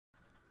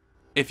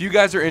If you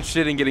guys are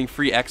interested in getting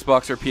free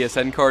Xbox or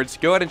PSN cards,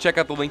 go ahead and check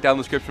out the link down in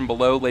the description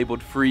below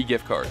labeled free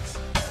gift cards.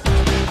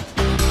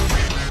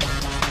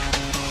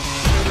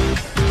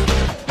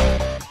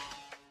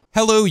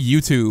 Hello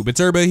YouTube,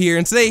 it's Urbo here,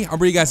 and today I'll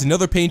bring you guys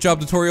another paint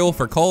job tutorial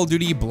for Call of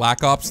Duty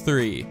Black Ops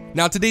 3.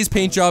 Now today's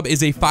paint job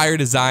is a fire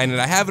design,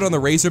 and I have it on the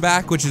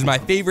Razorback, which is my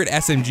favorite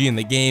SMG in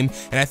the game,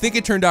 and I think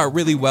it turned out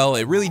really well.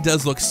 It really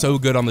does look so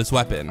good on this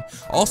weapon.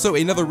 Also,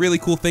 another really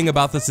cool thing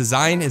about this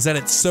design is that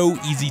it's so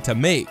easy to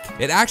make.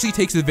 It actually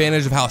takes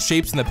advantage of how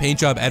shapes in the paint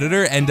job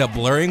editor end up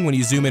blurring when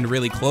you zoom in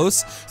really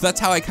close, so that's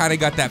how I kind of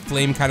got that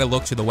flame kind of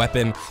look to the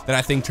weapon that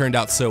I think turned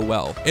out so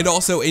well. And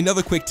also,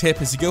 another quick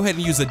tip is to go ahead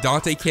and use the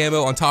Dante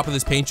camo on top of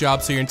this paint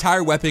job so your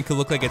entire weapon could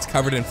look like it's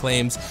covered in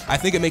flames. I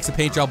think it makes the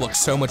paint job look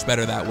so much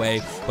better that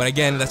way, but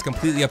again, that's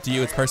completely up to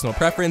you. It's personal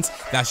preference.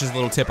 That's just a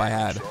little tip I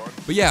had.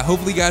 But yeah,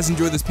 hopefully you guys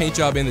enjoyed this paint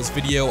job in this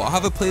video. I'll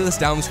have a playlist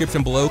down in the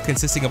description below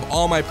consisting of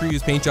all my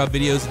previous paint job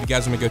videos if you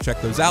guys want to go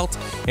check those out.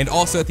 And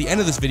also at the end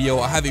of this video,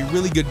 I'll have a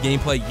really good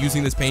gameplay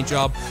using this paint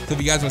job, so if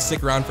you guys want to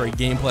stick around for a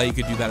gameplay, you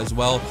could do that as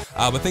well.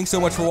 But thanks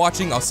so much for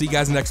watching. I'll see you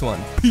guys in the next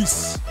one.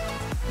 Peace!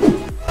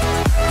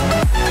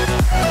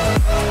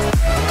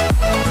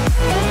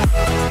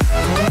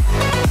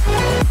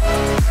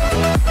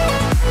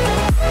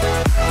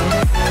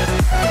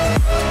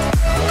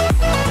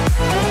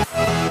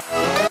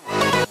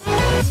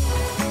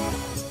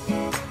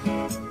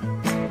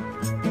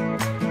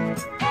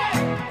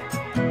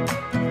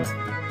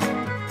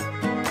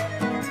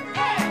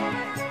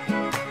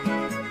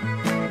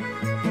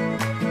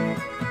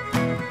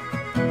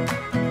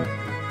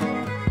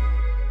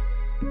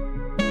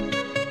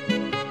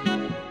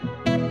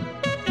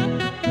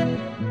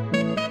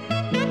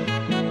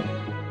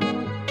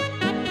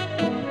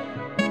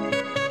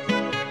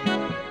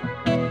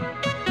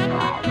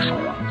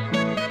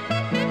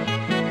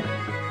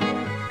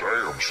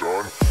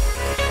 Son.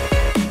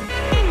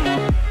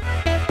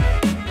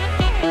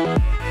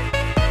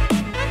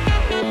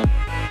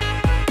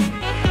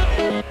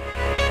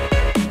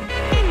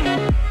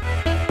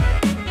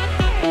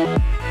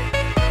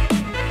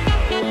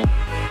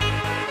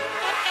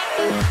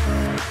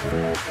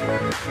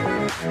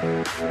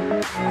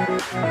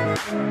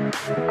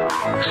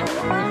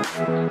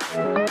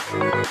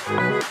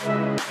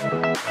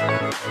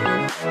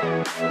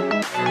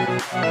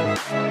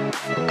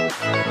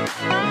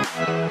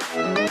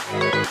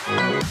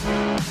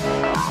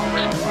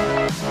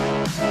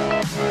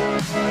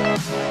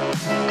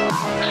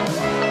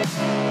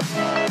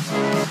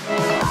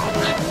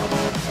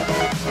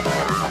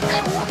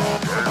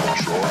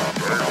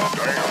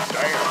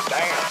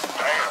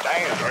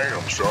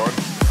 Damn, son.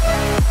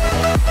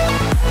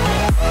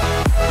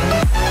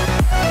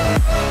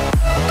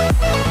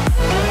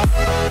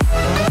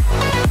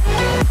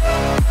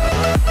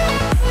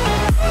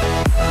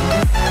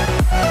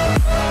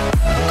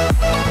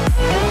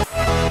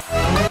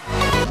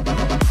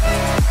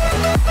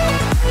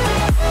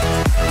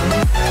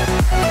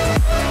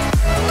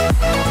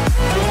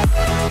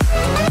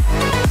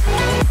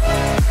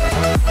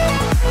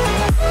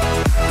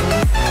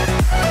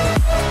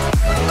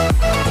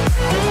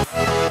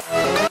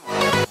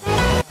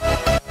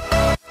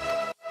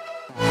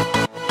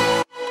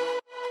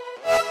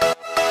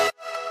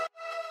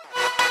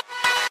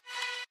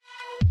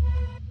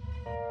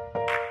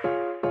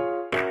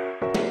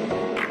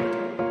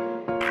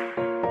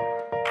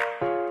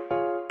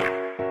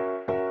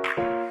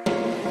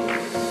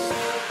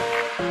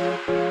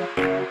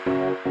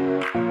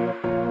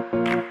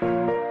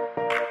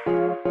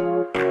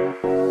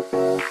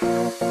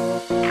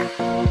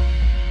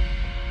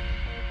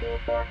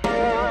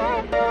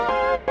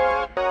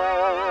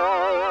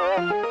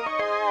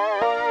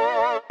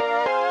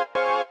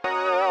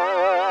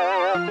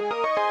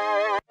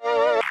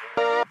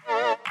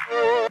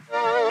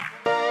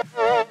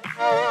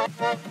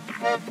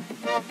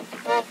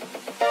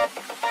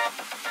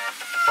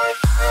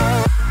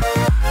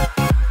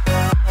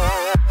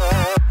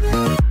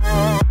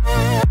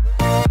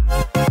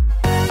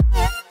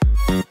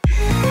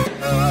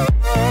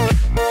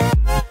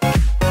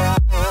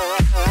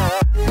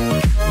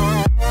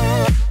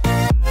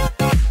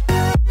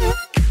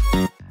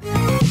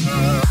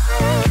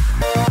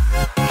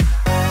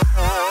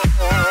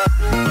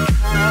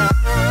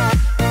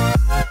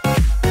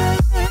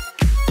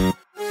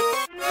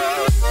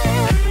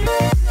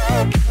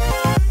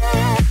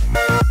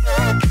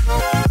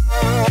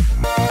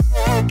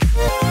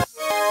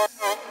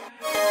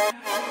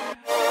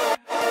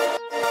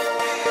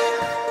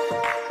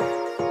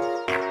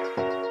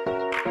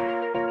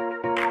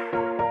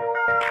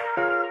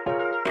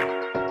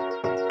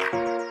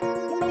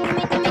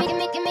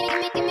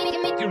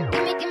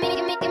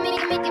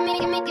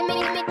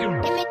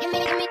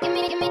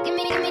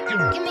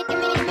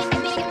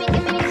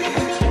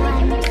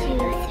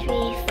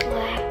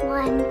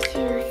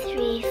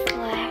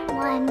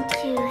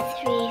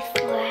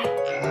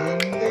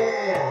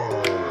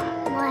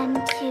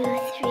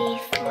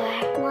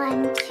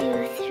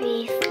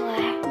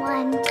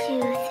 One, two,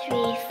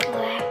 three,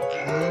 four.